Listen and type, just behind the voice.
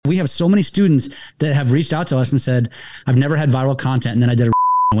We have so many students that have reached out to us and said, I've never had viral content. And then I did and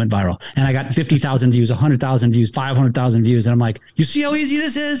went viral. And I got 50,000 views, 100,000 views, 500,000 views. And I'm like, you see how easy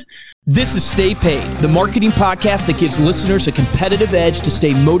this is? This is Stay Paid, the marketing podcast that gives listeners a competitive edge to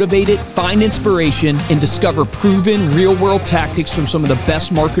stay motivated, find inspiration, and discover proven real-world tactics from some of the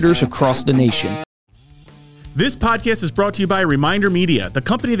best marketers across the nation. This podcast is brought to you by Reminder Media, the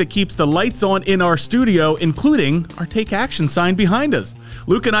company that keeps the lights on in our studio, including our Take Action sign behind us.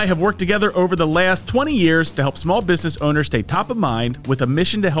 Luke and I have worked together over the last 20 years to help small business owners stay top of mind with a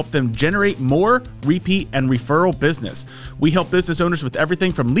mission to help them generate more repeat and referral business. We help business owners with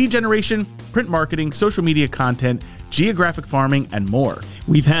everything from lead generation, print marketing, social media content, geographic farming, and more.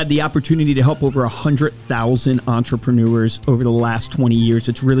 We've had the opportunity to help over 100,000 entrepreneurs over the last 20 years.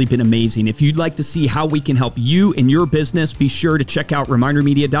 It's really been amazing. If you'd like to see how we can help you and your business, be sure to check out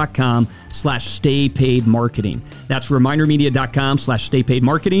remindermedia.com/staypaidmarketing. That's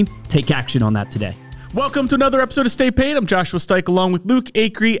remindermedia.com/staypaidmarketing. Take action on that today. Welcome to another episode of Stay Paid. I'm Joshua Stike along with Luke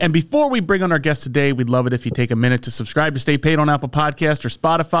Acree. And before we bring on our guest today, we'd love it if you take a minute to subscribe to Stay Paid on Apple Podcasts or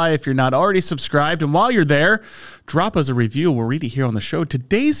Spotify if you're not already subscribed. And while you're there, drop us a review. We'll read it here on the show.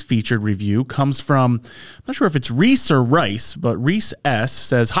 Today's featured review comes from, I'm not sure if it's Reese or Rice, but Reese S.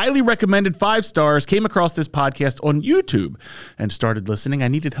 says, highly recommended, 5 stars, came across this podcast on YouTube and started listening. I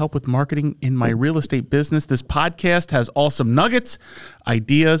needed help with marketing in my real estate business. This podcast has awesome nuggets,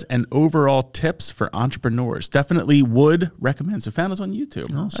 ideas, and overall tips for entrepreneurs. Definitely would recommend. So found us on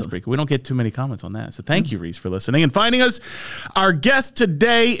YouTube. Awesome. That's pretty cool. We don't get too many comments on that. So thank you, Reese, for listening and finding us. Our guest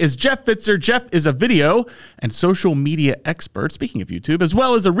today is Jeff Pfitzer. Jeff is a video and social media expert, speaking of YouTube, as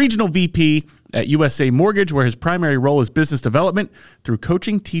well as a regional VP at USA Mortgage, where his primary role is business development through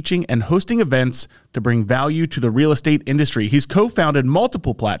coaching, teaching, and hosting events to bring value to the real estate industry. He's co-founded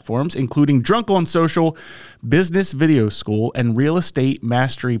multiple platforms, including Drunk on Social, Business Video School, and Real Estate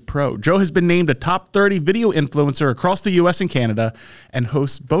Mastery Pro. Joe has been named a top 30 video influencer across the U.S. and Canada and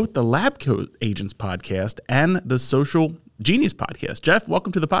hosts both the Lab Coat Agents podcast and the Social Genius podcast. Jeff,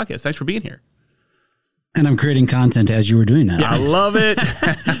 welcome to the podcast. Thanks for being here. And I'm creating content as you were doing that. Yeah, I love it.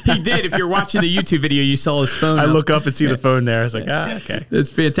 He did. If you're watching the YouTube video, you saw his phone. I look up and see the phone there. I was like, okay. That's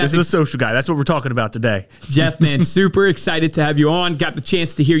fantastic. This is a social guy. That's what we're talking about today. Jeff, man, super excited to have you on. Got the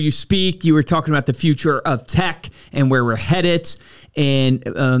chance to hear you speak. You were talking about the future of tech and where we're headed. And,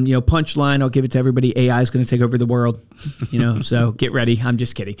 punchline, I'll give it to everybody. AI is going to take over the world, so get ready. I'm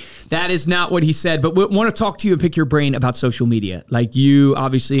just kidding. That is not what he said, but we want to talk to you and pick your brain about social media. Like, you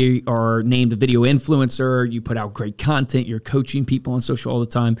obviously are named a video influencer. You put out great content. You're coaching people on social all the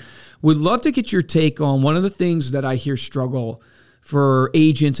time. Would love to get your take on one of the things that I hear struggle for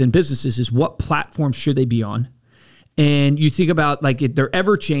agents and businesses is what platforms should they be on? And you think about, like, they're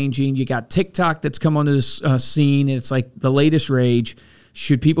ever changing. You got TikTok that's come onto this scene. And it's like the latest rage.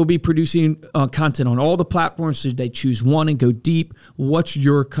 Should people be producing content on all the platforms? Should they choose one and go deep? What's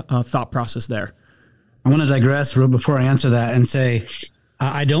your thought process there? I want to digress before I answer that and say,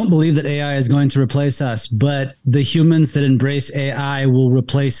 I don't believe that AI is going to replace us, but the humans that embrace AI will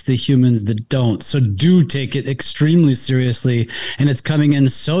replace the humans that don't. So do take it extremely seriously. And it's coming in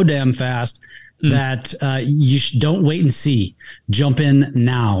so damn fast that you don't wait and see. Jump in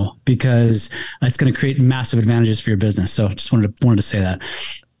now, because it's going to create massive advantages for your business. So just wanted to say that.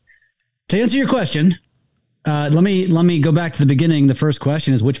 To answer your question, let me go back to the beginning. The first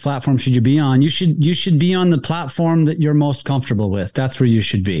question is, which platform should you be on? You should be on the platform that you're most comfortable with. That's where you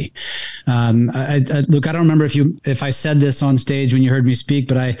should be. Look, I don't remember if I said this on stage when you heard me speak,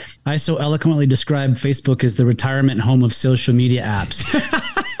 but I so eloquently described Facebook as the retirement home of social media apps.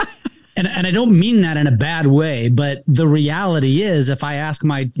 And I don't mean that in a bad way, but the reality is, if I ask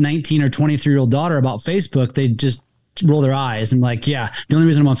my 19 or 23-year-old daughter about Facebook, they just roll their eyes and like, yeah, the only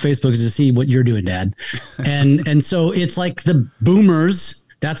reason I'm on Facebook is to see what you're doing, Dad. And so it's like the boomers.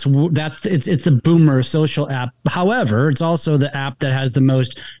 It's the boomer social app. However, it's also the app that has the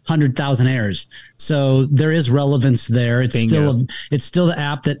most 100,000 airs. So there is relevance there. It's still the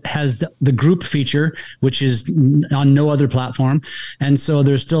app that has the group feature, which is on no other platform. And so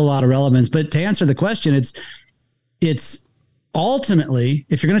there's still a lot of relevance. But to answer the question, it's ultimately,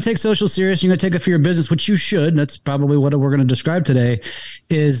 if you're going to take social serious, you're going to take it for your business, which you should. That's probably what we're going to describe today,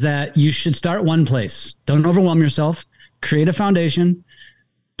 is that you should start one place. Don't overwhelm yourself. Create a foundation.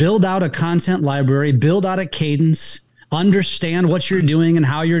 Build out a content library, build out a cadence, understand what you're doing and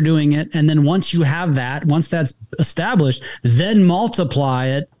how you're doing it. And then once that's established, then multiply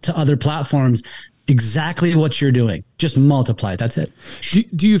it to other platforms. Exactly what you're doing. Just multiply it. That's it.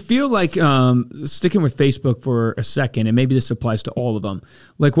 Do you feel like, sticking with Facebook for a second, and maybe this applies to all of them,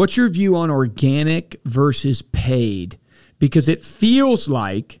 like, what's your view on organic versus paid? because it feels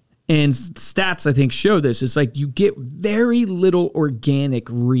like, and stats I think show this, it's like you get very little organic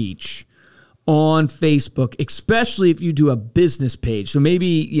reach on Facebook, especially if you do a business page. So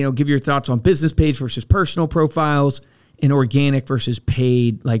maybe, give your thoughts on business page versus personal profiles and organic versus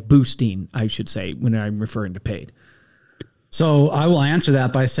paid, like boosting, I should say, when I'm referring to paid. So I will answer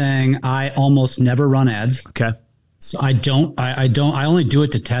that by saying I almost never run ads. Okay. So I only do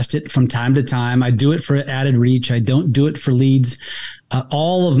it to test it from time to time. I do it for added reach. I don't do it for leads.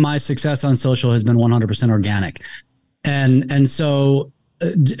 All of my success on social has been 100% organic. And so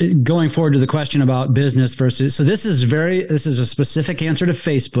going forward to the question about business versus, so this is a specific answer to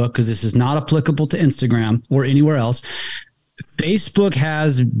Facebook, because this is not applicable to Instagram or anywhere else. Facebook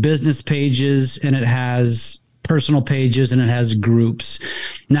has business pages and it has personal pages and it has groups.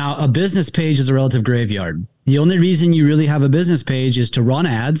 Now, a business page is a relative graveyard. The only reason you really have a business page is to run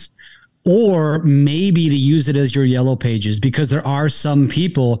ads, or maybe to use it as your yellow pages, because there are some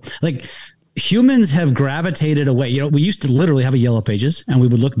people, like, humans have gravitated away. We used to literally have a yellow pages and we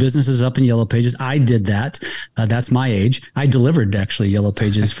would look businesses up in yellow pages. I did that. That's my age. I delivered actually yellow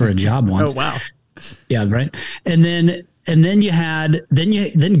pages for a job once. Oh, wow. Yeah. Right. And then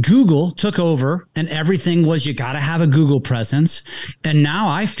Google took over and everything was, you got to have a Google presence. And now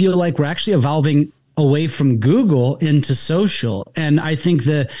I feel like we're actually evolving away from Google into social. And I think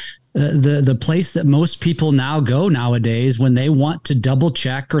the place that most people now go nowadays when they want to double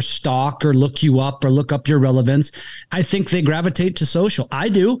check or stalk or look you up or look up your relevance, I think they gravitate to social. I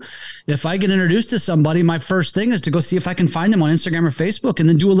do. If I get introduced to somebody, my first thing is to go see if I can find them on Instagram or Facebook, and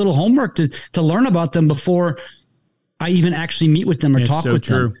then do a little homework to learn about them before I even actually meet with them or talk with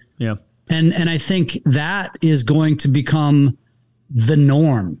them. Yeah. And I think that is going to become the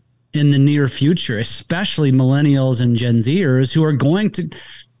norm in the near future, especially millennials and Gen Zers, who are going to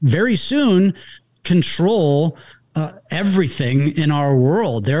very soon control everything in our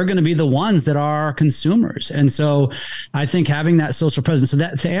world. They're going to be the ones that are consumers. And so I think having that social presence, so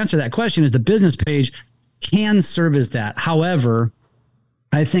that to answer that question, is the business page can serve as that. However,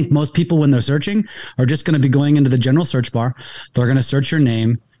 I think most people, when they're searching, are just going to be going into the general search bar. They're going to search your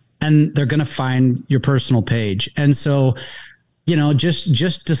name and they're going to find your personal page. And so,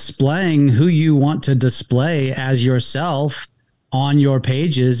 just displaying who you want to display as yourself on your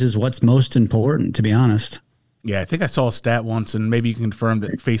pages is what's most important, to be honest. Yeah, I think I saw a stat once, and maybe you can confirm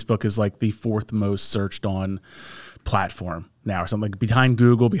that Facebook is like the fourth most searched on platform now, or something, like behind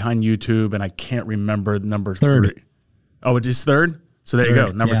Google, behind YouTube, and I can't remember number Third. 3. Oh, it is third? So there you go,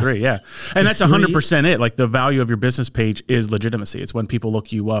 number 3, yeah. And that's 100% it. Like, the value of your business page is legitimacy. It's when people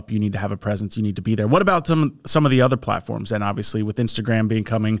look you up, you need to have a presence, you need to be there. What about some of the other platforms? And obviously with Instagram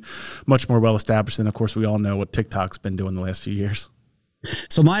becoming much more well-established, and of course we all know what TikTok's been doing the last few years.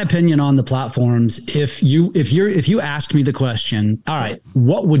 So my opinion on the platforms, if you asked me the question, all right,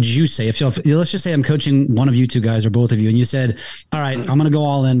 what would you say? If let's just say I'm coaching one of you two guys or both of you, and you said, all right, I'm going to go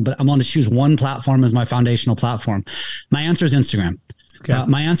all in, but I'm going to choose one platform as my foundational platform. My answer is Instagram. Okay.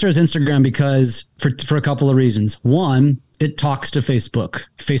 My answer is Instagram because for a couple of reasons. One, it talks to Facebook.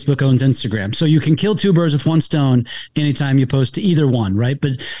 Facebook owns Instagram. So you can kill two birds with one stone anytime you post to either one, right?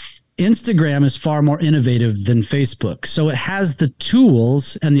 But Instagram is far more innovative than Facebook. So it has the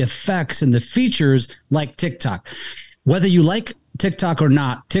tools and the effects and the features like TikTok. Whether you like TikTok or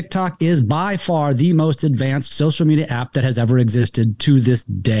not, TikTok is by far the most advanced social media app that has ever existed to this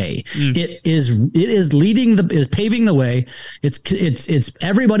day. It is paving the way. It's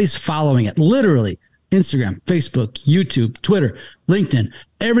everybody's following it. Literally, Instagram, Facebook, YouTube, Twitter, LinkedIn,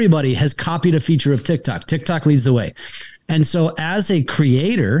 everybody has copied a feature of TikTok. TikTok leads the way. And so as a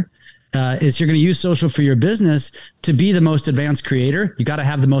creator, is you're going to use social for your business to be the most advanced creator, you got to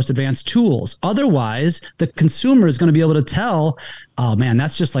have the most advanced tools. Otherwise, the consumer is going to be able to tell, oh man,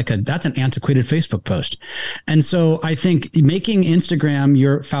 that's an antiquated Facebook post. And so I think making Instagram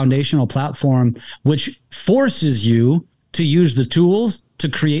your foundational platform, which forces you to use the tools to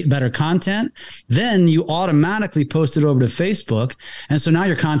create better content, then you automatically post it over to Facebook. And so now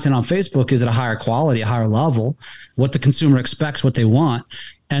your content on Facebook is at a higher quality, a higher level, what the consumer expects, what they want.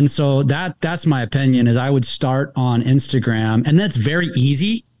 And so that's my opinion, is I would start on Instagram, and that's very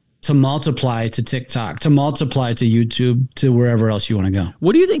easy to multiply to TikTok, to multiply to YouTube, to wherever else you want to go.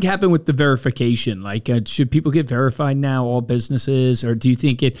 What do you think happened with the verification? Like, should people get verified now, all businesses, or do you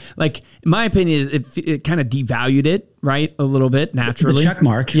think it, like, in my opinion, it kind of devalued it, right? A little bit naturally. The check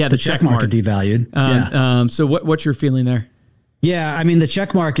mark. Yeah, the check mark devalued. So what's your feeling there? Yeah, I mean, the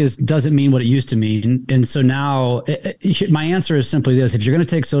check mark doesn't mean what it used to mean. And so now my answer is simply this. If you're going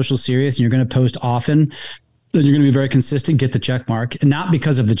to take social serious and you're going to post often, then you're going to be very consistent, get the check mark. And not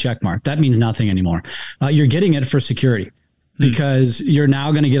because of the check mark. That means nothing anymore. You're getting it for security. because you're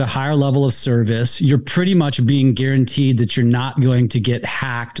now going to get a higher level of service. You're pretty much being guaranteed that you're not going to get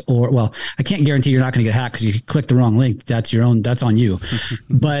hacked, or, well, I can't guarantee you're not going to get hacked because you clicked the wrong link. That's on you.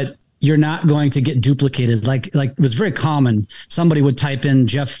 But you're not going to get duplicated. Like it was very common. Somebody would type in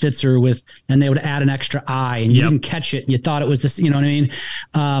Jeff Pfitzer and they would add an extra I, and you didn't catch it. You thought it was this, you know what I mean?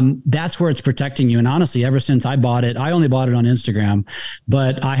 That's where it's protecting you. And honestly, ever since I bought it, I only bought it on Instagram,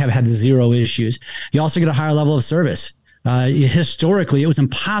 but I have had zero issues. You also get a higher level of service. Historically, it was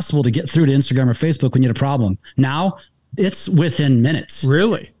impossible to get through to Instagram or Facebook when you had a problem. Now it's within minutes.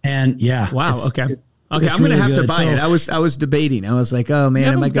 Really? And yeah. Wow. Okay. I'm It's going to really have to good. buy it. I was debating. I was like, oh man,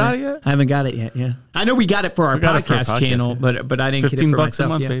 You haven't got it yet? I haven't got it yet. Yeah. I know we got it for our got it for a podcast podcast, channel, yeah. but I didn't get it for $15 myself. a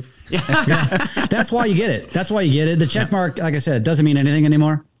month, Yeah. babe. Yeah. That's why you get it. The check mark, like I said, doesn't mean anything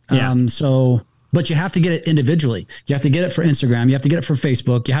anymore. Yeah. But you have to get it individually. You have to get it for Instagram. You have to get it for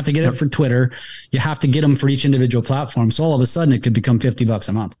Facebook. You have to get it for Twitter. You have to get them for each individual platform. So all of a sudden it could become $50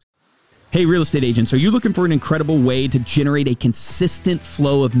 a month. Hey, real estate agents, are you looking for an incredible way to generate a consistent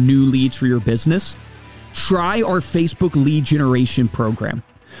flow of new leads for your business? Try our Facebook lead generation program.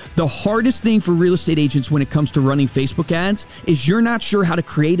 The hardest thing for real estate agents when it comes to running Facebook ads is you're not sure how to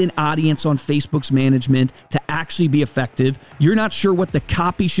create an audience on Facebook's management to actually be effective. You're not sure what the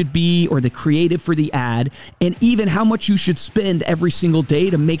copy should be or the creative for the ad, and even how much you should spend every single day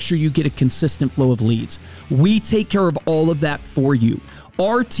to make sure you get a consistent flow of leads. We take care of all of that for you.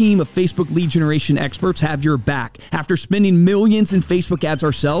 Our team of Facebook lead generation experts have your back. After spending millions in Facebook ads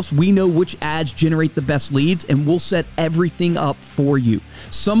ourselves, we know which ads generate the best leads, and we'll set everything up for you.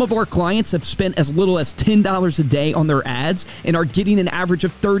 Some of our clients have spent as little as $10 a day on their ads and are getting an average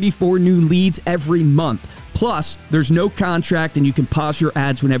of 34 new leads every month. Plus, there's no contract and you can pause your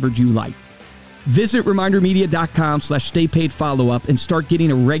ads whenever you like. Visit remindermedia.com/staypaidfollowup and start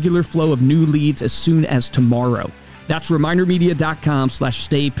getting a regular flow of new leads as soon as tomorrow. That's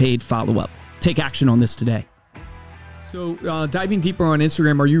remindermedia.com/staypaidfollowup. Take action on this today. So diving deeper on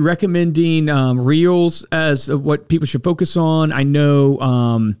Instagram, are you recommending Reels as what people should focus on? I know,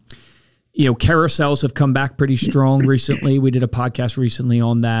 carousels have come back pretty strong recently. We did a podcast recently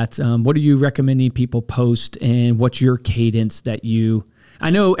on that. What are you recommending people post, and what's your cadence I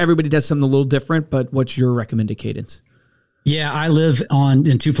know everybody does something a little different, but what's your recommended cadence? Yeah, I live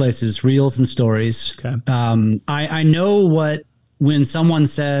in two places, Reels and Stories. Okay. I know when someone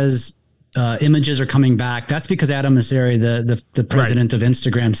says images are coming back, that's because Adam Mosseri, the president of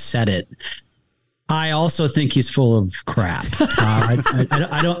Instagram, said it. I also think he's full of crap.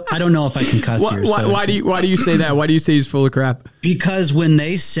 I don't know if I can cuss here. Why do you say that? Why do you say he's full of crap? Because when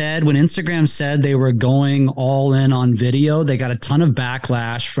Instagram said they were going all in on video, they got a ton of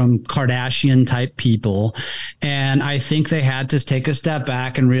backlash from Kardashian type people. And I think they had to take a step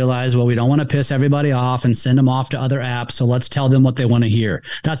back and realize, well, we don't want to piss everybody off and send them off to other apps. So let's tell them what they want to hear.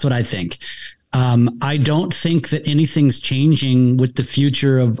 That's what I think. I don't think that anything's changing with the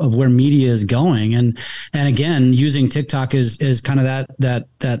future of where media is going. And again, using TikTok is kind of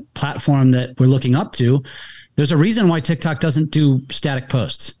that platform that we're looking up to. There's a reason why TikTok doesn't do static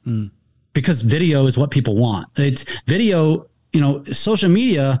posts, because video is what people want. It's video, social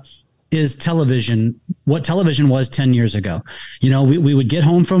media is television, what television was 10 years ago. We would get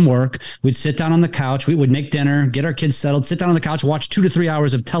home from work, we'd sit down on the couch, we would make dinner, get our kids settled, sit down on the couch, watch 2 to 3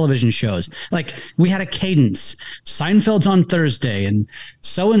 hours of television shows. Like, we had a cadence. Seinfeld's on Thursday and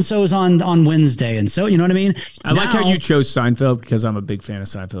so-and-so's on Wednesday. And so, you know what I mean? I like how you chose Seinfeld, because I'm a big fan of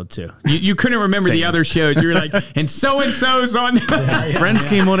Seinfeld too. You couldn't remember the other shows. You were like, and so-and-so's on. Friends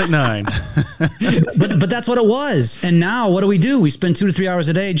came on at 9. but that's what it was. And now what do? We spend 2 to 3 hours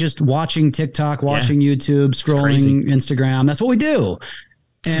a day just watching TikTok, watching YouTube, scrolling Instagram. That's what we do.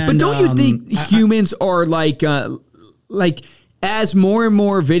 But don't you think humans are like as more and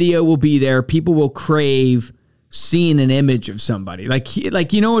more video will be there, people will crave seeing an image of somebody.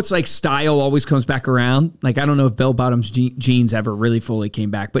 It's like style always comes back around. Like, I don't know if bell bottoms jeans ever really fully came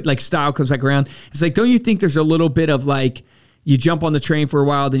back, but like style comes back around. It's like, don't you think there's a little bit of like, you jump on the train for a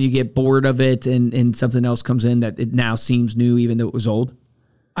while, then you get bored of it, and something else comes in that it now seems new, even though it was old?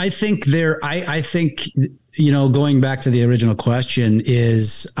 I think going back to the original question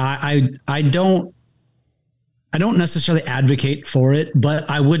is I don't necessarily advocate for it, but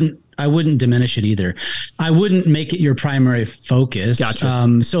I wouldn't diminish it either. I wouldn't make it your primary focus.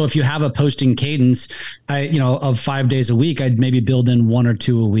 Gotcha. So if you have a posting cadence, of 5 days a week, I'd maybe build in 1 or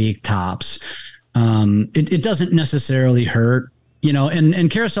 2 a week tops. It doesn't necessarily hurt.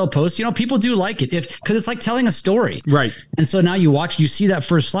 And carousel posts, people do like it because it's like telling a story. Right. And so now you see that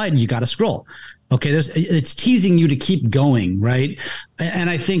first slide and you got to scroll. Okay, it's teasing you to keep going, right? And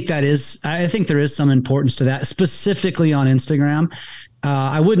I think there is some importance to that, specifically on Instagram.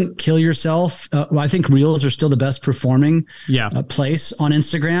 I wouldn't kill yourself. I think Reels are still the best performing place on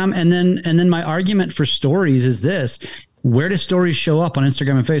Instagram. And then my argument for stories is this: where do stories show up on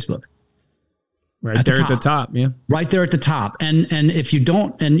Instagram and Facebook? Right there at the top, yeah. Right there at the top. And if you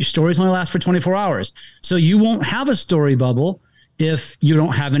don't, and stories only last for 24 hours, so you won't have a story bubble if you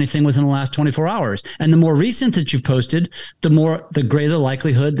don't have anything within the last 24 hours. And the more recent that you've posted, the greater the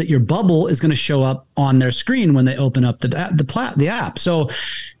likelihood that your bubble is going to show up on their screen when they open up the app. So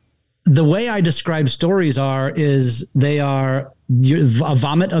the way I describe stories is they are a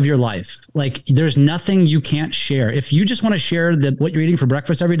vomit of your life. Like, there's nothing you can't share. If you just want to share what you're eating for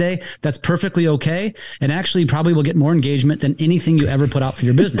breakfast every day, that's perfectly okay. And actually probably will get more engagement than anything you ever put out for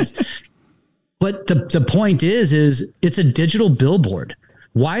your business. But the point is it's a digital billboard.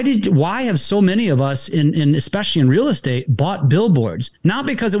 Why have so many of us especially in real estate bought billboards? Not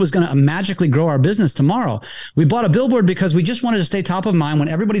because it was going to magically grow our business tomorrow. We bought a billboard because we just wanted to stay top of mind when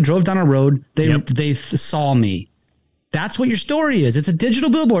everybody drove down a road. They saw me. That's what your story is. It's a digital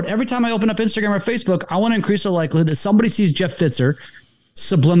billboard. Every time I open up Instagram or Facebook, I want to increase the likelihood that somebody sees Jeff Pfitzer.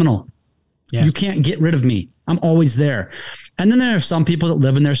 Subliminal. Yeah. You can't get rid of me. I'm always there. And then there are some people that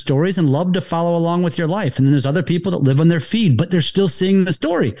live in their stories and love to follow along with your life. And then there's other people that live on their feed, but they're still seeing the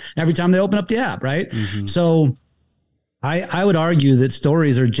story every time they open up the app, right? Mm-hmm. So I would argue that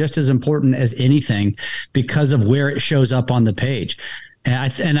stories are just as important as anything because of where it shows up on the page.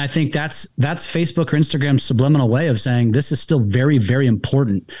 And I think that's Facebook or Instagram's subliminal way of saying this is still very, very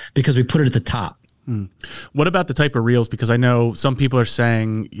important because we put it at the top. What about the type of reels? Because I know some people are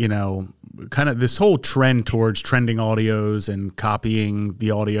saying, kind of this whole trend towards trending audios and copying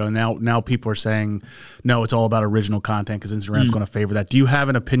the audio. And now people are saying, no, it's all about original content because Instagram's going to favor that. Do you have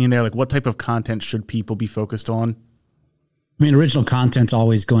an opinion there? Like, what type of content should people be focused on? I mean, original content's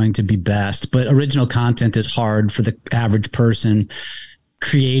always going to be best, but original content is hard for the average person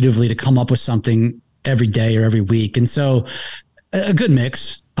creatively to come up with something every day or every week. And so a good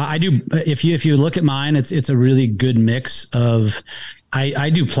mix. I do. If you look at mine, it's a really good mix of. I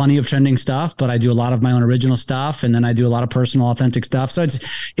do plenty of trending stuff, but I do a lot of my own original stuff, and then I do a lot of personal, authentic stuff. So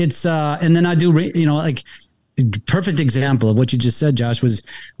it's and then I do like perfect example of what you just said, Josh,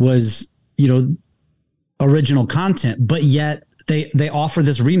 was original content, but yet they offer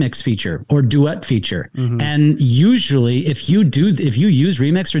this remix feature or duet feature, and usually if you use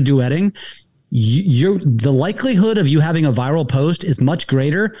remix or duetting, the likelihood of you having a viral post is much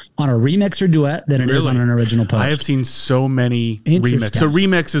greater on a remix or duet than it is on an original post. I have seen so many remix. So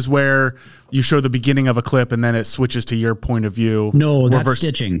remix is where you show the beginning of a clip and then it switches to your point of view. No, that's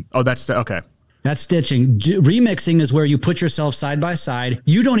stitching. Oh, okay. That's stitching. Remixing is where you put yourself side by side.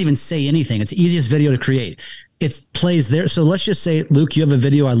 You don't even say anything. It's the easiest video to create. It plays there. So let's just say, Luke, you have a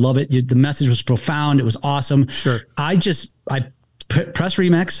video. I love it. The message was profound. It was awesome. Sure. I press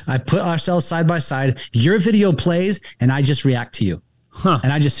remix. I put ourselves side by side. Your video plays, and I just react to you.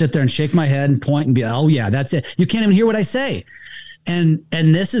 And I just sit there and shake my head and point and be, oh yeah, that's it. You can't even hear what I say. And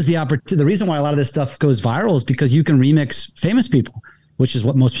this is the opportunity. The reason why a lot of this stuff goes viral is because you can remix famous people, which is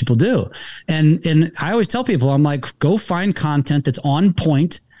what most people do. And I always tell people, I'm like, go find content that's on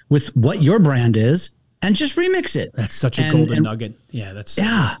point with what your brand is and just remix it. That's such a golden nugget. Yeah,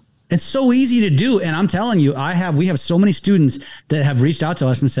 it's so easy to do. And I'm telling you, we have so many students that have reached out to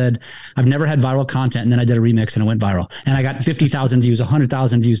us and said, I've never had viral content. And then I did a remix and it went viral. And I got 50,000 views,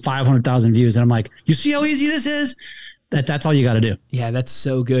 100,000 views, 500,000 views. And I'm like, you see how easy this is? That's all you got to do. Yeah, that's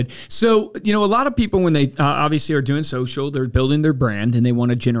so good. So, a lot of people, when they obviously are doing social, they're building their brand and they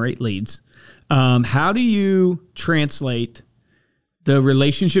want to generate leads. How do you translate the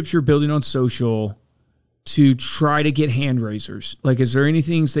relationships you're building on social to try to get hand raisers? Like, is there any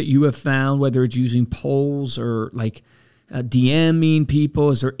things that you have found, whether it's using polls or like DMing people?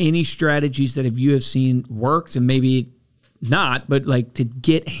 Is there any strategies that you have seen worked and maybe not, but like to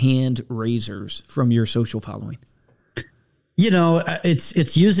get hand raisers from your social following?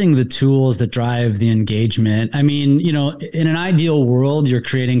 It's using the tools that drive the engagement. I mean, in an ideal world, you're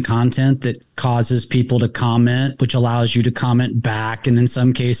creating content that causes people to comment, which allows you to comment back. And in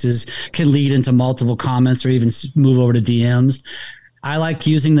some cases can lead into multiple comments or even move over to DMs. I like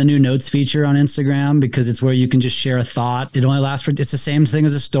using the new notes feature on Instagram because it's where you can just share a thought. It only lasts it's the same thing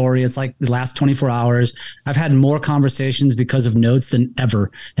as a story. It's like the last 24 hours. I've had more conversations because of notes than ever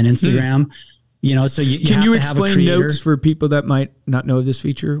in Instagram. So you Can have you to have a explain creator. notes for people that might not know of this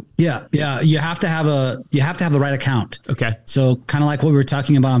feature? Yeah. You have to have the right account. Okay. So kind of like what we were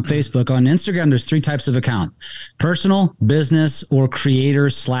talking about on Facebook. On Instagram, there's 3 types of account: personal, business, or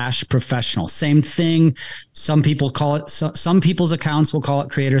creator/professional. Same thing. Some people call it, some people's accounts will call it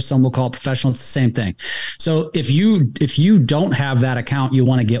creator, some will call it professional. It's the same thing. So if you don't have that account, you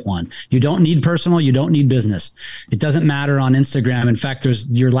want to get one. You don't need personal, you don't need business. It doesn't matter on Instagram. In fact,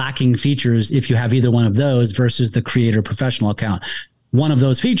 you're lacking features if you have either one of those versus the creator professional account. One of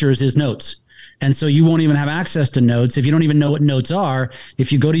those features is notes. And so you won't even have access to notes. If you don't even know what notes are,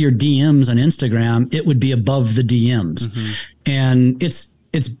 if you go to your DMs on Instagram, it would be above the DMs. Mm-hmm. And it's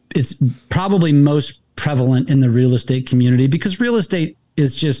probably most prevalent in the real estate community because real estate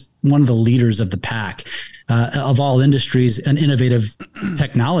is just one of the leaders of the pack of all industries and innovative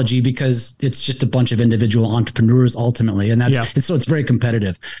technology, because it's just a bunch of individual entrepreneurs ultimately. And so it's very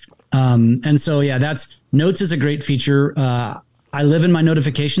competitive. And so, notes is a great feature. I live in my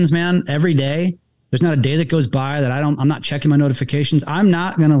notifications, man, every day. There's not a day that goes by that I'm not checking my notifications. I'm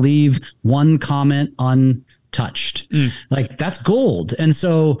not going to leave one comment untouched. Like, that's gold. And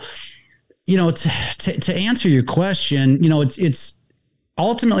so, to answer your question, it's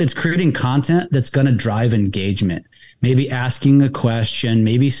ultimately it's creating content that's going to drive engagement. Maybe asking a question,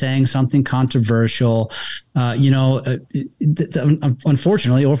 maybe saying something controversial.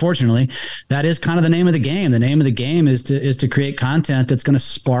 Unfortunately or fortunately, that is kind of the name of the game. The name of the game is to create content that's going to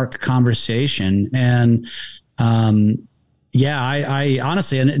spark conversation. And I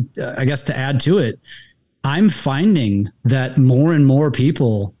honestly, and I guess to add to it, I'm finding that more and more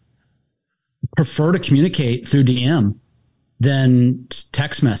people prefer to communicate through DM than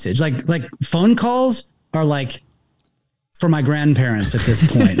text message. Like phone calls are like for my grandparents at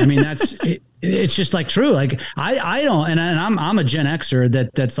this point. I mean, it's just like true. Like I don't, and I'm a Gen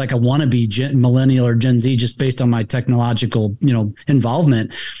Xer that's like a wannabe millennial or Gen Z just based on my technological,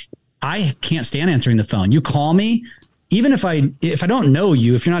 involvement. I can't stand answering the phone. You call me, even if I don't know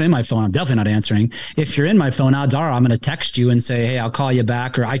you, if you're not in my phone, I'm definitely not answering. If you're in my phone, odds are I'm going to text you and say, hey, I'll call you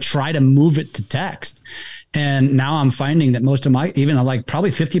back, or I try to move it to text. And now I'm finding that most of probably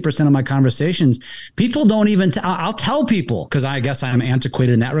 50% of my conversations, people don't even, I'll tell people, because I guess I'm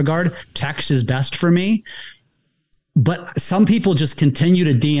antiquated in that regard. Text is best for me. But some people just continue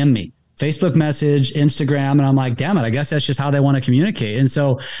to DM me, Facebook message, Instagram. And I'm like, damn it, I guess that's just how they want to communicate. And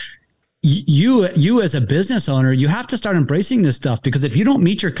so you as a business owner, you have to start embracing this stuff, because if you don't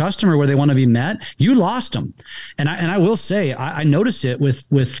meet your customer where they want to be met, you lost them. And I will say, I notice it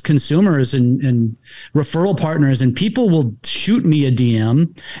with consumers and referral partners, and people will shoot me a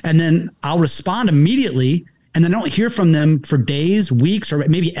DM and then I'll respond immediately, and then I don't hear from them for days, weeks, or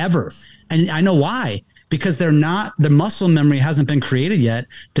maybe ever. And I know why. Because their muscle memory hasn't been created yet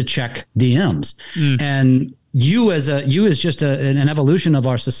to check DMs. And you as just an evolution of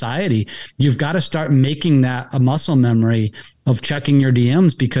our society, you've got to start making that a muscle memory of checking your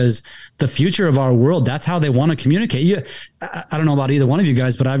DMs, because the future of our world, that's how they want to communicate. I don't know about either one of you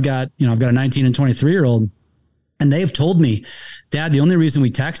guys, but I've got a 19 and 23-year-old, and they've told me, Dad, the only reason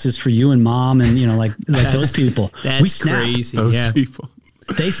we text is for you and Mom and like those people. That's we snap. Crazy. Those people.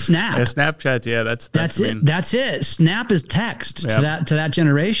 They snap. Yeah, Snapchat. Yeah, that's it. That's it. Snap is text to that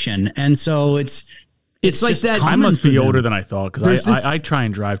generation, and so it's like that. I must be older than I thought, because I try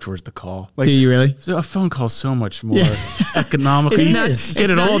and drive towards the call. Like, do you really? A phone call is so much more economical.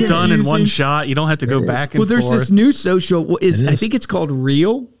 Get it all done in one shot. You don't have to go back and forth. Well, there's this new social. I think it's called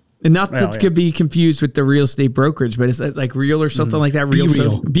Reel. And not that could be confused with the real estate brokerage, but it's like Real or something like that.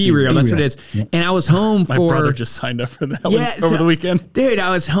 Be Real. That's what it is. Yeah. And I was home my brother just signed up for that over the weekend. Dude,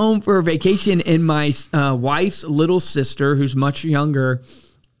 I was home for a vacation, and my wife's little sister, who's much younger,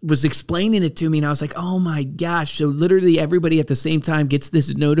 was explaining it to me, and I was like, oh my gosh. So literally everybody at the same time gets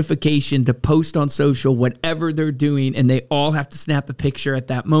this notification to post on social whatever they're doing, and they all have to snap a picture at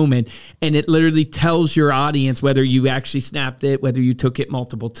that moment. And it literally tells your audience whether you actually snapped it, whether you took it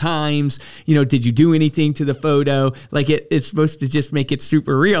multiple times, did you do anything to the photo? Like it's supposed to just make it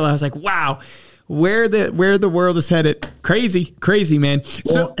super real. I was like, wow. Where the world is headed. Crazy, man.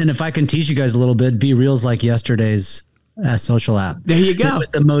 Well, and if I can teach you guys a little bit, Be Real's like yesterday's social app. There you go.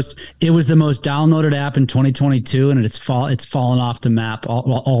 It was the most downloaded app in 2022, and it's fallen off the map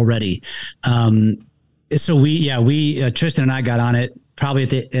already. So we Tristan and I got on it probably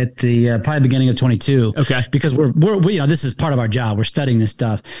at the probably beginning of 22. Okay. Because we're this is part of our job. We're studying this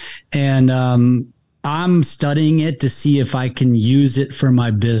stuff, and I'm studying it to see if I can use it for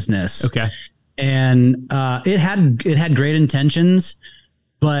my business. Okay. And it had great intentions,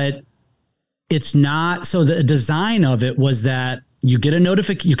 but it's not. So the design of it was that you get a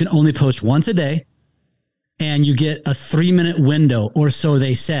notification. You can only post once a day, and you get a 3-minute window, or so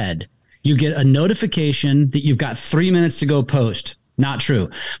they said. You get a notification that you've got 3 minutes to go post. Not true.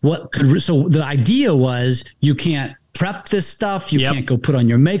 So the idea was you can't prep this stuff. You can't go put on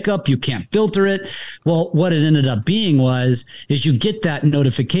your makeup. You can't filter it. Well, what it ended up being is you get that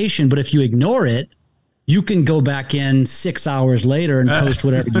notification, but if you ignore it, you can go back in 6 hours later and post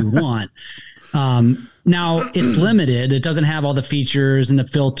whatever you want. Now it's limited. It doesn't have all the features and the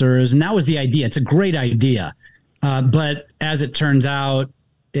filters. And that was the idea. It's a great idea. But as it turns out,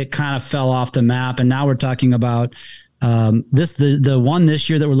 it kind of fell off the map. And now we're talking about the one this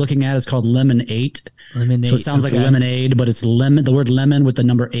year that we're looking at is called Lemon 8. Lemonade. So it sounds like a lemonade, but it's lemon, the word lemon with the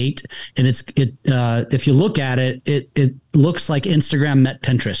number 8. And if you look at it, it looks like Instagram met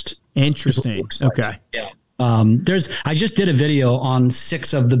Pinterest. Interesting. Okay. Yeah. I just did a video on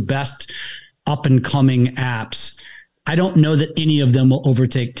 6 of the best up and coming apps. I don't know that any of them will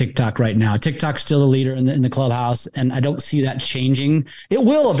overtake TikTok right now. TikTok's still the leader in the clubhouse, and I don't see that changing. It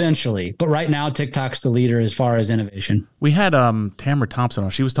will eventually, but right now TikTok's the leader as far as innovation. We had Tamara Thompson on.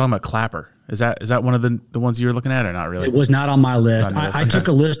 She was talking about Clapper. Is that one of the ones you were looking at, or not really? It was not on my list. I took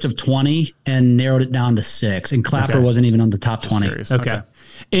a list of 20 and narrowed it down to 6, and Clapper wasn't even on the top 20. Okay.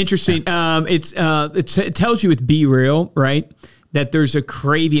 Interesting. It tells you with Be Real, right? That there's a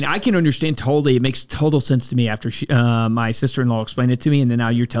craving. I can understand totally. It makes total sense to me after my sister-in-law explained it to me, and then now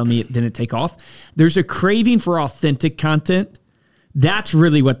you're telling me it didn't take off. There's a craving for authentic content. That's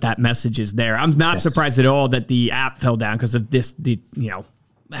really what that message is there. I'm not surprised at all that the app fell down because of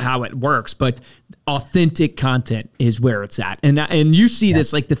how it works, but authentic content is where it's at. And you see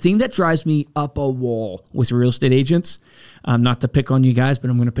this, like the thing that drives me up a wall with real estate agents, not to pick on you guys, but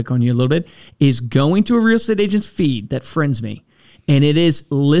I'm going to pick on you a little bit, is going to a real estate agent's feed that friends me. And it is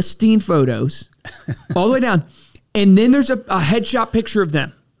listing photos all the way down. And then there's a headshot picture of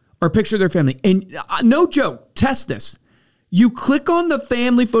them or a picture of their family. And no joke, test this. You click on the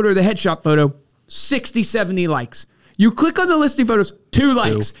family photo or the headshot photo, 60, 70 likes. You click on the listing photos, 2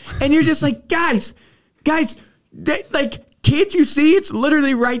 likes. And you're just like, guys, can't you see? It's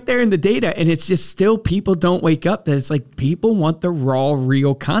literally right there in the data. And it's just still people don't wake up that it's like people want the raw,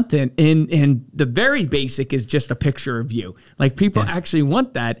 real content. And the very basic is just a picture of you. Like people actually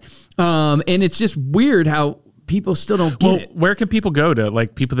want that. And it's just weird how people still don't get it. Where can people go to,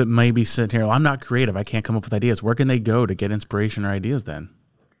 like people that may be sitting here, I'm not creative, I can't come up with ideas. Where can they go to get inspiration or ideas then?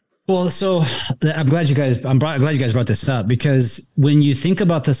 Well, so I'm glad you guys brought this up, because when you think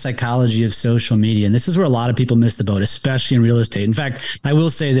about the psychology of social media, and this is where a lot of people miss the boat, especially in real estate. In fact, I will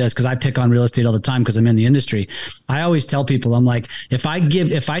say this because I pick on real estate all the time because I'm in the industry. I always tell people, I'm like, if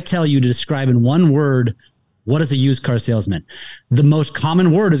I tell you to describe in one word, what is a used car salesman? The most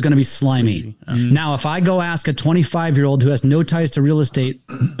common word is going to be slimy. Now, if I go ask a 25-year-old who has no ties to real estate,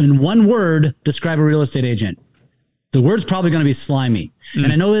 in one word, describe a real estate agent, the word's probably going to be slimy. And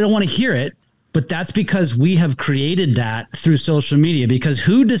I know they don't want to hear it, but that's because we have created that through social media. Because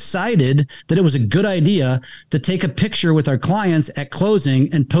who decided that it was a good idea to take a picture with our clients at closing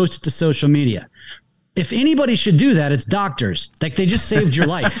and post it to social media? If anybody should do that, it's doctors. Like, they just saved your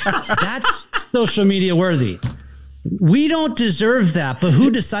life. That's social media worthy. We don't deserve that, but who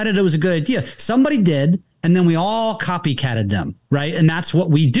decided it was a good idea? Somebody did. And then we all copycatted them, right? And that's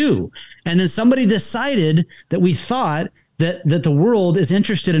what we do. And then somebody decided that we thought that the world is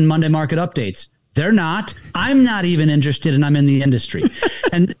interested in Monday market updates. They're not. I'm not even interested, and I'm in the industry.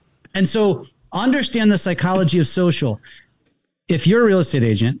 and so understand the psychology of social. If you're a real estate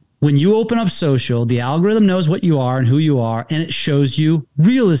agent, when you open up social, the algorithm knows what you are and who you are, and it shows you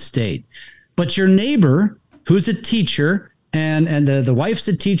real estate. But your neighbor, who's a teacher, and the wife's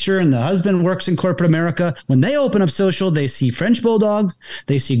a teacher and the husband works in corporate America, when they open up social, they see French bulldogs,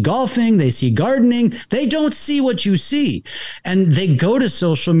 they see golfing, they see gardening. They don't see what you see. And they go to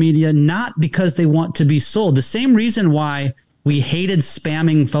social media not because they want to be sold. The same reason why we hated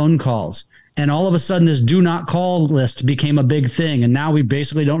spamming phone calls. And all of a sudden, this do not call list became a big thing. And now we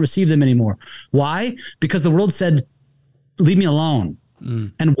basically don't receive them anymore. Why? Because the world said, leave me alone.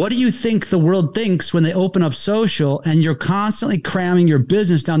 And what do you think the world thinks when they open up social and you're constantly cramming your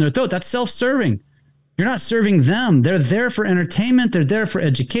business down their throat? That's self-serving. You're not serving them. They're there for entertainment. They're there for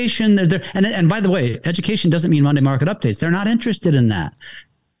education. They're there. And by the way, education doesn't mean Monday market updates. They're not interested in that.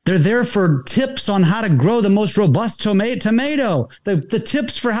 They're there for tips on how to grow the most robust tomato, the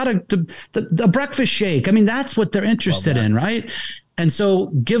tips for how to the breakfast shake. I mean, that's what they're interested in, right? And so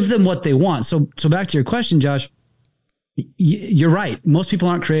give them what they want. So back to your question, Josh. You're right. Most people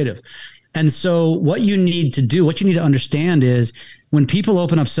aren't creative. And so what you need to do, what you need to understand is when people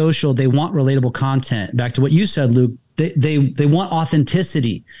open up social, they want relatable content. Back to what you said, Luke, they want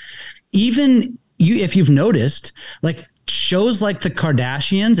authenticity. Even if you've noticed, like shows like the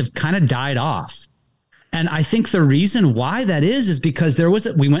Kardashians have kind of died off. And I think the reason why that is because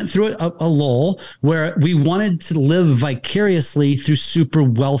we went through a lull where we wanted to live vicariously through super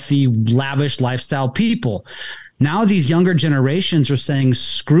wealthy, lavish lifestyle people. Now these younger generations are saying,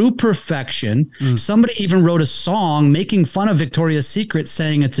 screw perfection. Somebody even wrote a song making fun of Victoria's Secret,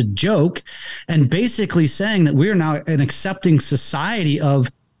 saying it's a joke, and basically saying that we are now an accepting society of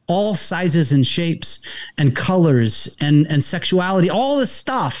all sizes and shapes and colors and sexuality, all this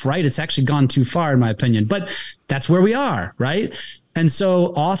stuff, right? It's actually gone too far in my opinion, but that's where we are, right? And so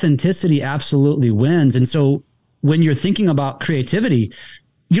authenticity absolutely wins. And so when you're thinking about creativity,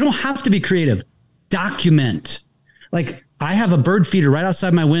 you don't have to be creative. Document. Like I have a bird feeder right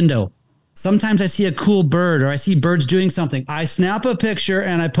outside my window. Sometimes I see a cool bird or I see birds doing something. I snap a picture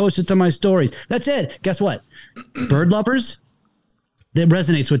and I post it to my stories. That's it. Guess what? Bird lovers, that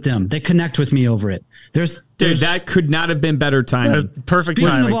resonates with them. They connect with me over it. Dude, that could not have been better timing. Perfect Speaking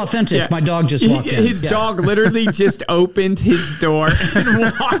timing. of authentic, my dog just walked in. His dog literally just opened his door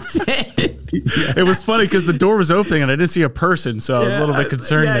and walked in. It was funny because the door was opening and I didn't see a person, so I was a little bit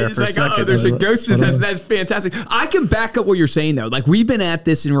concerned there for a second. Oh, there's a ghost in this. That's fantastic. I can back up what you're saying, though. Like, we've been at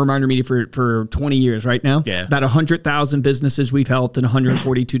this in Reminder Media for 20 years right now. Yeah. About 100,000 businesses we've helped in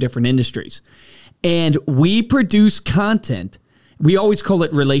 142 different industries. And we produce content. We always call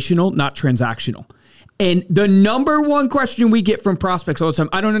it relational, not transactional. And the number one question we get from prospects all the time,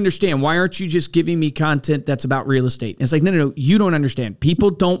 I don't understand. Why aren't you just giving me content that's about real estate? And it's like, no, you don't understand.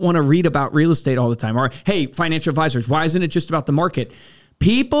 People don't want to read about real estate all the time. Or, hey, financial advisors, why isn't it just about the market?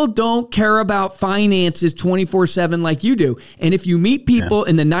 People don't care about finances 24/7 like you do. And if you meet people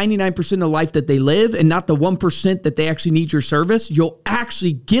in the 99% of life that they live and not the 1% that they actually need your service, you'll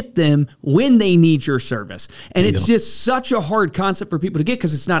actually get them when they need your service. And it's just such a hard concept for people to get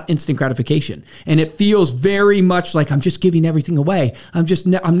because it's not instant gratification. And it feels very much like I'm just giving everything away. I'm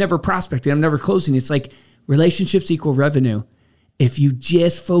never prospecting. I'm never closing. It's like relationships equal revenue. If you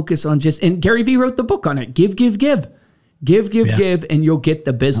just focus on and Gary Vee wrote the book on it, give. Give, and you'll get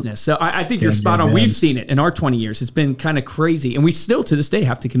the business. So I think you're spot on. We've seen it in our 20 years. It's been kind of crazy. And we still, to this day,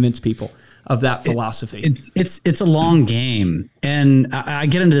 have to convince people of that philosophy. It's a long game. And I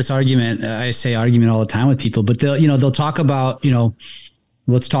get into this argument. I say argument all the time with people, but they'll talk about,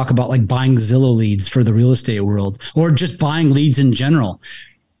 let's talk about like buying Zillow leads for the real estate world or just buying leads in general.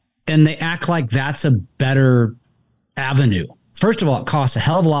 And they act like that's a better avenue. First of all, it costs a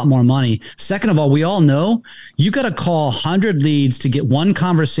hell of a lot more money. Second of all, we all know you got to call 100 leads to get one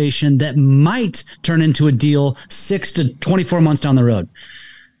conversation that might turn into a deal 6 to 24 months down the road.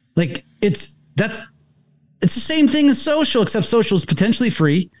 Like it's the same thing as social, except social is potentially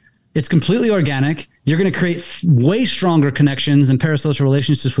free. It's completely organic. You're going to create way stronger connections and parasocial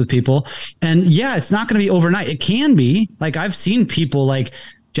relationships with people. And yeah, it's not going to be overnight. It can be. Like I've seen people like,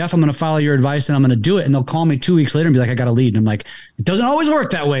 Jeff, I'm going to follow your advice and I'm going to do it. And they'll call me 2 weeks later and be like, I got a lead. And I'm like, it doesn't always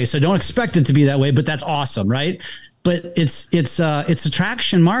work that way. So don't expect it to be that way, but that's awesome. Right. But it's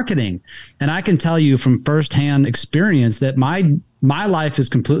attraction marketing. And I can tell you from firsthand experience that my life has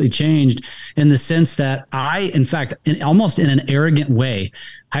completely changed in the sense that in fact, almost in an arrogant way,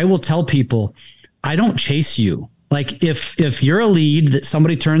 I will tell people, I don't chase you. Like if you're a lead that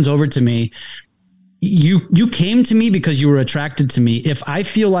somebody turns over to me, you came to me because you were attracted to me. If I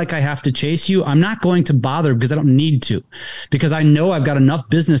feel like I have to chase you, I'm not going to bother because I don't need to, because I know I've got enough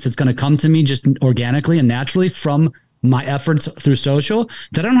business that's going to come to me just organically and naturally from my efforts through social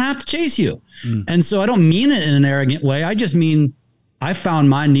that I don't have to chase you. And so I don't mean it in an arrogant way. I just mean I found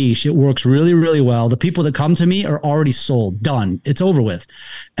my niche. It works really, really well. The people that come to me are already sold, done. It's over with.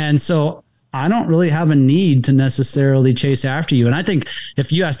 And so I don't really have a need to necessarily chase after you. And I think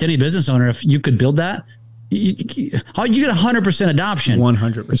if you asked any business owner if you could build that, you get 100% adoption.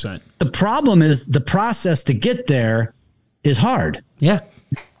 100%. The problem is the process to get there is hard. Yeah.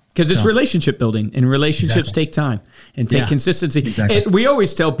 Because it's relationship building, and relationships take time and take consistency. Exactly. We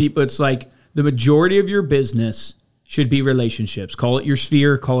always tell people it's like the majority of your business should be relationships. Call it your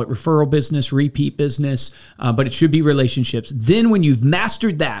sphere, call it referral business, repeat business, but it should be relationships. Then when you've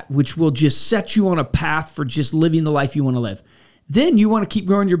mastered that, which will just set you on a path for just living the life you want to live, then you want to keep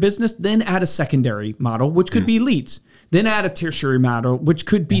growing your business, then add a secondary model, which could be leads. Then add a tertiary model, which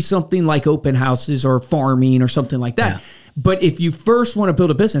could be something like open houses or farming or something like that. Yeah. But if you first want to build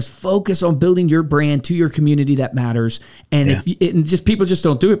a business, focus on building your brand to your community that matters. And people just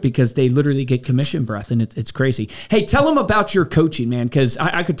don't do it because they literally get commission breath, and it's crazy. Hey, tell them about your coaching, man, because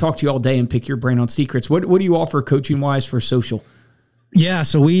I could talk to you all day and pick your brain on secrets. What do you offer coaching wise for social? Yeah,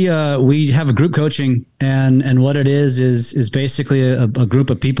 so we have a group coaching, and what it is basically a group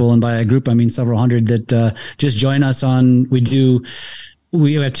of people, and by a group I mean several hundred that just join us on.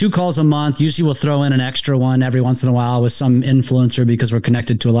 We have 2 calls a month. Usually we'll throw in an extra one every once in a while with some influencer because we're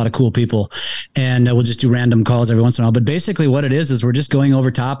connected to a lot of cool people, and we'll just do random calls every once in a while. But basically what it is we're just going over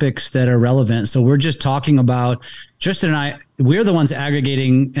topics that are relevant. So we're just talking about, Tristan and I, we're the ones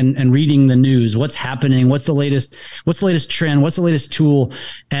aggregating and reading the news. What's happening? What's the latest trend? What's the latest tool?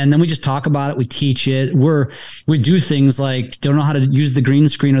 And then we just talk about it. We teach it. We do things like, don't know how to use the green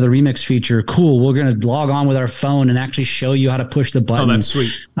screen or the remix feature. Cool. We're going to log on with our phone and actually show you how to push the button. Oh, that's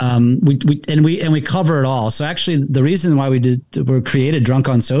sweet. We cover it all. So actually the reason why we created Drunk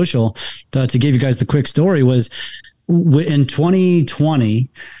on Social, to give you guys the quick story, was in 2020,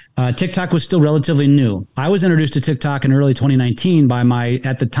 TikTok was still relatively new. I was introduced to TikTok in early 2019 by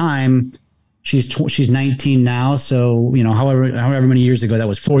at the time, she's 19 now. So, however many years ago, that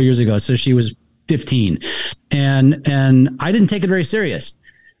was 4 years ago. So she was 15, and I didn't take it very serious.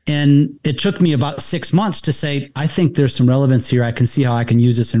 And it took me about 6 months to say, I think there's some relevance here. I can see how I can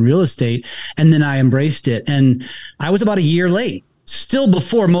use this in real estate. And then I embraced it. And I was about a year late, still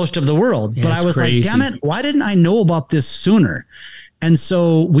before most of the world. Yeah, but I was crazy. Like, damn it, why didn't I know about this sooner? And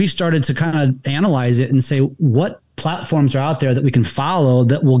so we started to kind of analyze it and say, what platforms are out there that we can follow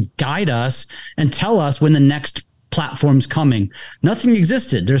that will guide us and tell us when the next platform's coming? Nothing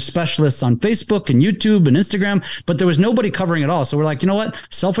existed. There's specialists on Facebook and YouTube and Instagram, but there was nobody covering it all. So we're like, you know what?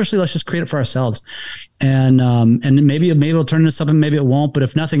 Selfishly, let's just create it for ourselves. And maybe it'll turn into something, maybe it won't, but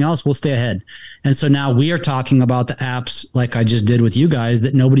if nothing else, we'll stay ahead. And so now we are talking about the apps like I just did with you guys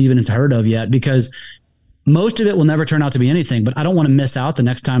that nobody even has heard of yet, because most of it will never turn out to be anything, but I don't want to miss out the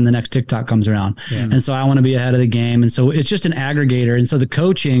next time the next TikTok comes around. Yeah. And so I want to be ahead of the game. And so it's just an aggregator. And so the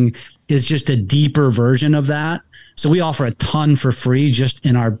coaching is just a deeper version of that. So we offer a ton for free just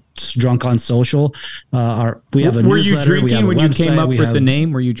in our Drunk on Social. We have a Were newsletter. You drinking when you came up with the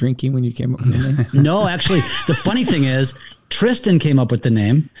name? Were you drinking when you came up with the name? No, actually, the funny thing is Tristan came up with the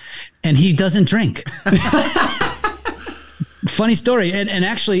name and he doesn't drink. Funny story. And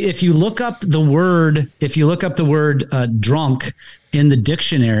actually, if you look up the word drunk in the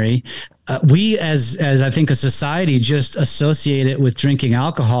dictionary, we as I think a society just associate it with drinking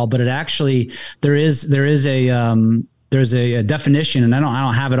alcohol, but it actually, there's a definition, and I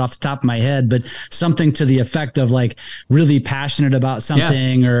don't have it off the top of my head, but something to the effect of like really passionate about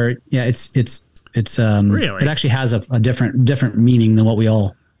something, or it's really? It actually has a different meaning than what we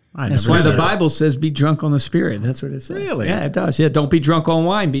all. That's why the Bible says be drunk on the Spirit. That's what it says. Really? Yeah, it does. Yeah, don't be drunk on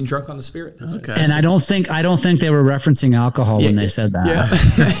wine, be drunk on the Spirit. That's okay. And I don't think they were referencing alcohol when they said that. Yeah.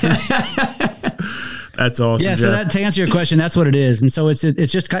 That's awesome. Yeah, Jeff. so to answer your question, that's what it is. And so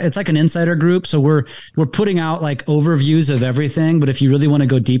it's like an insider group. So we're putting out like overviews of everything, but if you really want to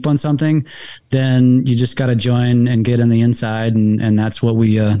go deep on something, then you just got to join and get in the inside, and that's what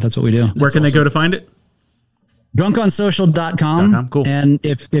we do. Where can they go to find it? drunkonsocial.com. Cool. And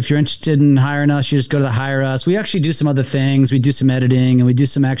if you're interested in hiring us, you just go to the hire us. We actually do some other things. We do some editing and we do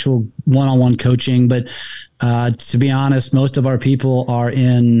some actual one-on-one coaching. But to be honest, most of our people are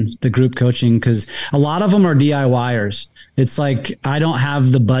in the group coaching because a lot of them are DIYers. It's like, I don't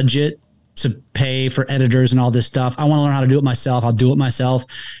have the budget to pay for editors and all this stuff. I want to learn how to do it myself. I'll do it myself.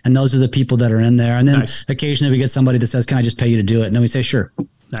 And those are the people that are in there. And then occasionally we get somebody that says, can I just pay you to do it? And then we say, sure.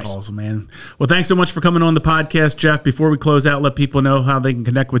 Nice. Awesome, man. Well, thanks so much for coming on the podcast, Jeff. Before we close out, let people know how they can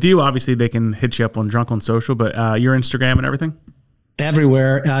connect with you. Obviously, they can hit you up on Drunk on Social, but your Instagram and everything?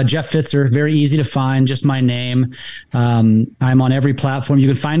 Everywhere. Jeff Pfitzer, very easy to find, just my name. I'm on every platform. You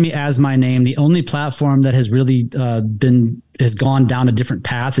can find me as my name. The only platform that has really has gone down a different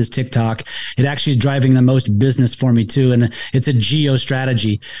path is TikTok. It actually is driving the most business for me too, and it's a geo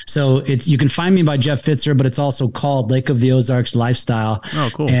strategy. So you can find me by Jeff Pfitzer, but it's also called Lake of the Ozarks Lifestyle. Oh,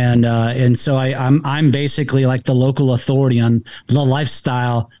 cool. And so I'm basically like the local authority on the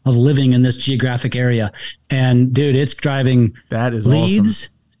lifestyle of living in this geographic area. And dude, it's driving leads.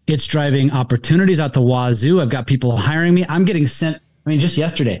 Awesome. It's driving opportunities out the wazoo. I've got people hiring me. I'm getting sent. I mean, just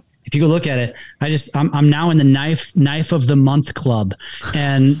yesterday, if you go look at it, I'm now in the knife of the month club,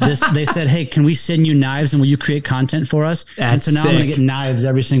 and they said, hey, can we send you knives and will you create content for us? And so now I'm going to get knives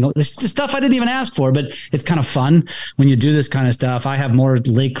every single. This stuff I didn't even ask for, but it's kind of fun when you do this kind of stuff. I have more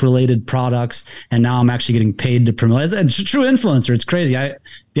lake related products, and now I'm actually getting paid to promote. It's a true influencer. It's crazy. If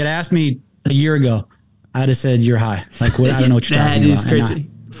you had asked me a year ago, I'd have said you're high. Like, what? I don't know what you're talking about. That is crazy.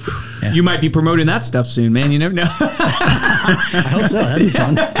 Yeah. You might be promoting that stuff soon, man. You never know. I hope so. That'd be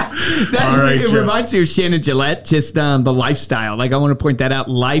fun. All right, it Jeff. reminds me of Shannon Gillette, just the lifestyle. Like, I want to point that out,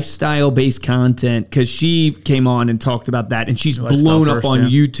 lifestyle-based content, because she came on and talked about that, and she's blown up on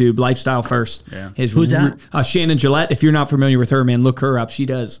YouTube. Lifestyle First. Yeah. Who's that? Shannon Gillette. If you're not familiar with her, man, look her up. She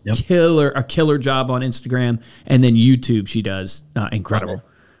does a killer job on Instagram, and then YouTube she does incredible.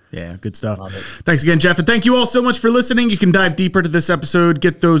 Yeah, good stuff. Thanks again, Jeff. And thank you all so much for listening. You can dive deeper to this episode,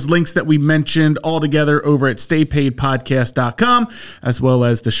 get those links that we mentioned all together over at staypaidpodcast.com, as well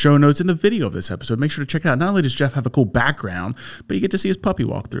as the show notes and the video of this episode. Make sure to check it out. Not only does Jeff have a cool background, but you get to see his puppy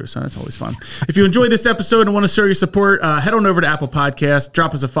walk through, so that's always fun. If you enjoyed this episode and want to show your support, head on over to Apple Podcasts,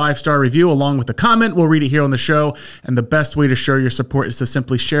 drop us a 5-star review along with a comment. We'll read it here on the show. And the best way to show your support is to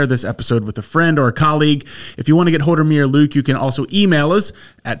simply share this episode with a friend or a colleague. If you want to get hold of me or Luke, you can also email us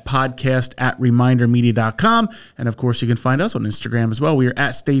at podcast@remindermedia.com. And of course, you can find us on Instagram as well. We are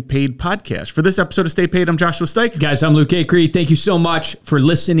at Stay Paid Podcast. For this episode of Stay Paid, I'm Joshua Stike. Guys, I'm Luke Acree. Thank you so much for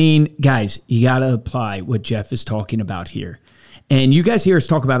listening. Guys, you got to apply what Jeff is talking about here. And you guys hear us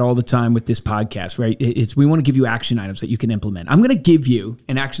talk about all the time with this podcast, right? We want to give you action items that you can implement. I'm going to give you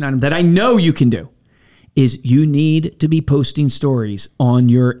an action item that I know you can do. Is you need to be posting stories on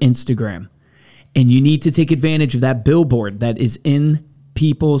your Instagram. And you need to take advantage of that billboard that is in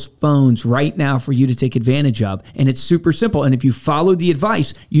people's phones right now for you to take advantage of. And it's super simple. And if you follow the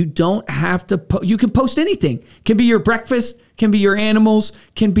advice, you don't have to, you can post anything. Can be your breakfast, can be your animals,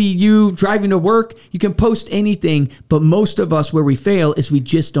 can be you driving to work. You can post anything. But most of us, where we fail is we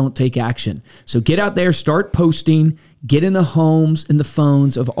just don't take action. So get out there, start posting, get in the homes and the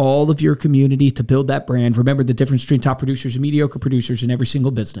phones of all of your community to build that brand. Remember, the difference between top producers and mediocre producers in every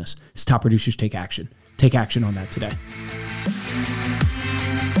single business is top producers take action. Take action on that today.